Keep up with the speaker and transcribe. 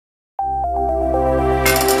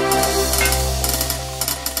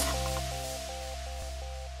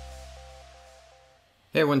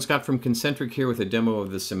Hey everyone, Scott from Concentric here with a demo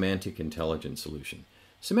of the Semantic Intelligence solution.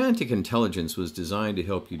 Semantic Intelligence was designed to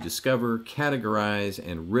help you discover, categorize,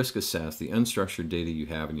 and risk assess the unstructured data you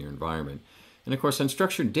have in your environment. And of course,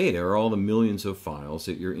 unstructured data are all the millions of files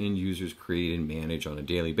that your end users create and manage on a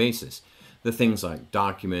daily basis. The things like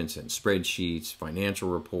documents and spreadsheets, financial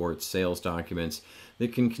reports, sales documents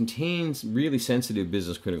that can contain really sensitive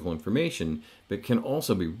business critical information, but can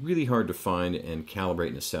also be really hard to find and calibrate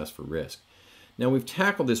and assess for risk. Now, we've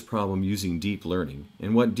tackled this problem using deep learning,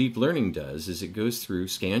 and what deep learning does is it goes through,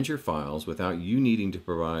 scans your files without you needing to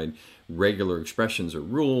provide regular expressions or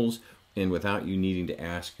rules, and without you needing to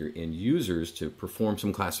ask your end users to perform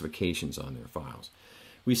some classifications on their files.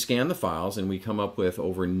 We scan the files and we come up with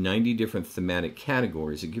over 90 different thematic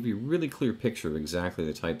categories that give you a really clear picture of exactly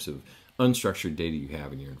the types of unstructured data you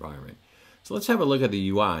have in your environment. So let's have a look at the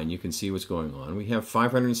UI and you can see what's going on. We have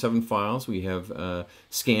 507 files we have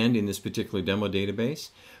scanned in this particular demo database.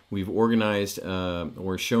 We've organized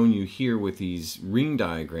or shown you here with these ring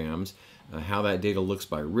diagrams how that data looks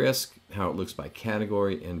by risk, how it looks by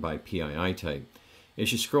category, and by PII type.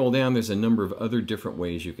 As you scroll down, there's a number of other different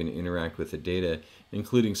ways you can interact with the data,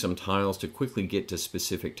 including some tiles to quickly get to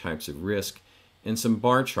specific types of risk, and some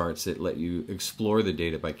bar charts that let you explore the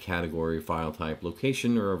data by category, file type,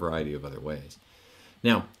 location, or a variety of other ways.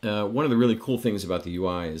 Now, one of the really cool things about the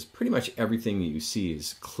UI is pretty much everything that you see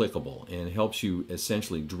is clickable and helps you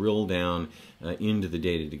essentially drill down into the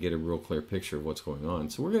data to get a real clear picture of what's going on.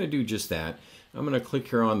 So we're going to do just that. I'm going to click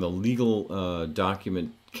here on the legal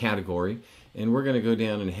document category, and we're going to go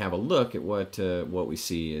down and have a look at what we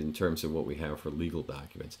see in terms of what we have for legal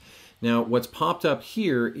documents. Now, what's popped up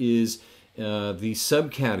here is the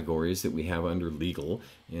subcategories that we have under legal,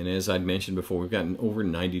 and as I'd mentioned before, we've got over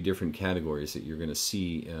 90 different categories that you're going to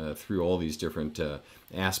see through all these different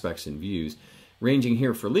aspects and views, ranging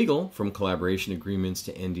here for legal from collaboration agreements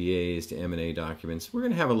to NDAs to M&A documents. We're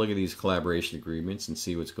going to have a look at these collaboration agreements and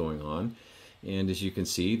see what's going on. And as you can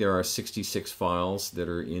see, there are 66 files that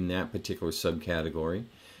are in that particular subcategory.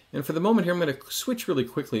 And for the moment here, I'm going to switch really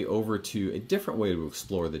quickly over to a different way to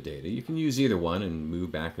explore the data. You can use either one and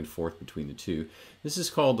move back and forth between the two. This is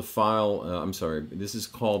called the this is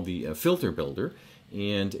called the filter builder,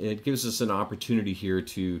 and it gives us an opportunity here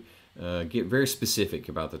to get very specific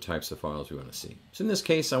about the types of files we want to see. So in this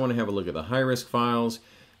case, I want to have a look at the high-risk files.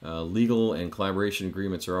 Legal and collaboration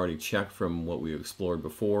agreements are already checked from what we explored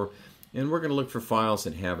before, and we're going to look for files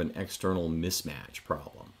that have an external mismatch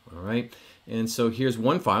problem. All right. And so here's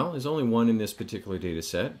one file. There's only one in this particular data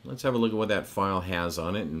set. Let's have a look at what that file has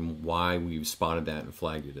on it and why we've spotted that and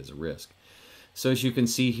flagged it as a risk. So as you can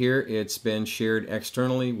see here, it's been shared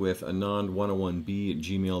externally with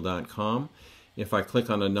anand101b@gmail.com. If I click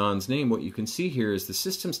on Anand's name, what you can see here is the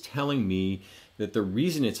system's telling me that the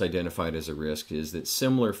reason it's identified as a risk is that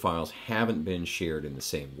similar files haven't been shared in the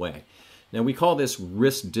same way. Now, we call this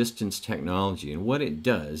risk distance technology, and what it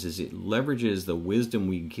does is it leverages the wisdom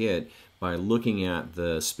we get by looking at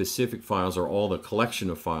the specific files or all the collection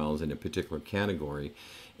of files in a particular category,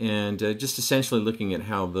 and just essentially looking at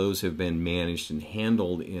how those have been managed and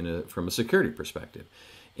handled from a security perspective.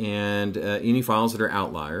 And any files that are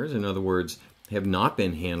outliers, in other words, have not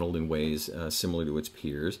been handled in ways similar to its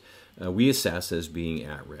peers, we assess as being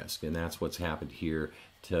at risk, and that's what's happened here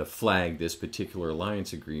to flag this particular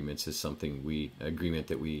alliance agreements as something agreement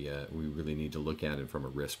that we really need to look at it from a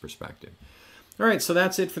risk perspective. All right, so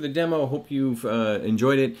that's it for the demo. I hope you've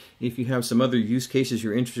enjoyed it. If you have some other use cases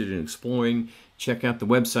you're interested in exploring, check out the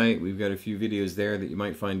website. We've got a few videos there that you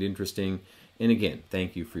might find interesting. And again,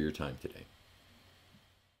 thank you for your time today.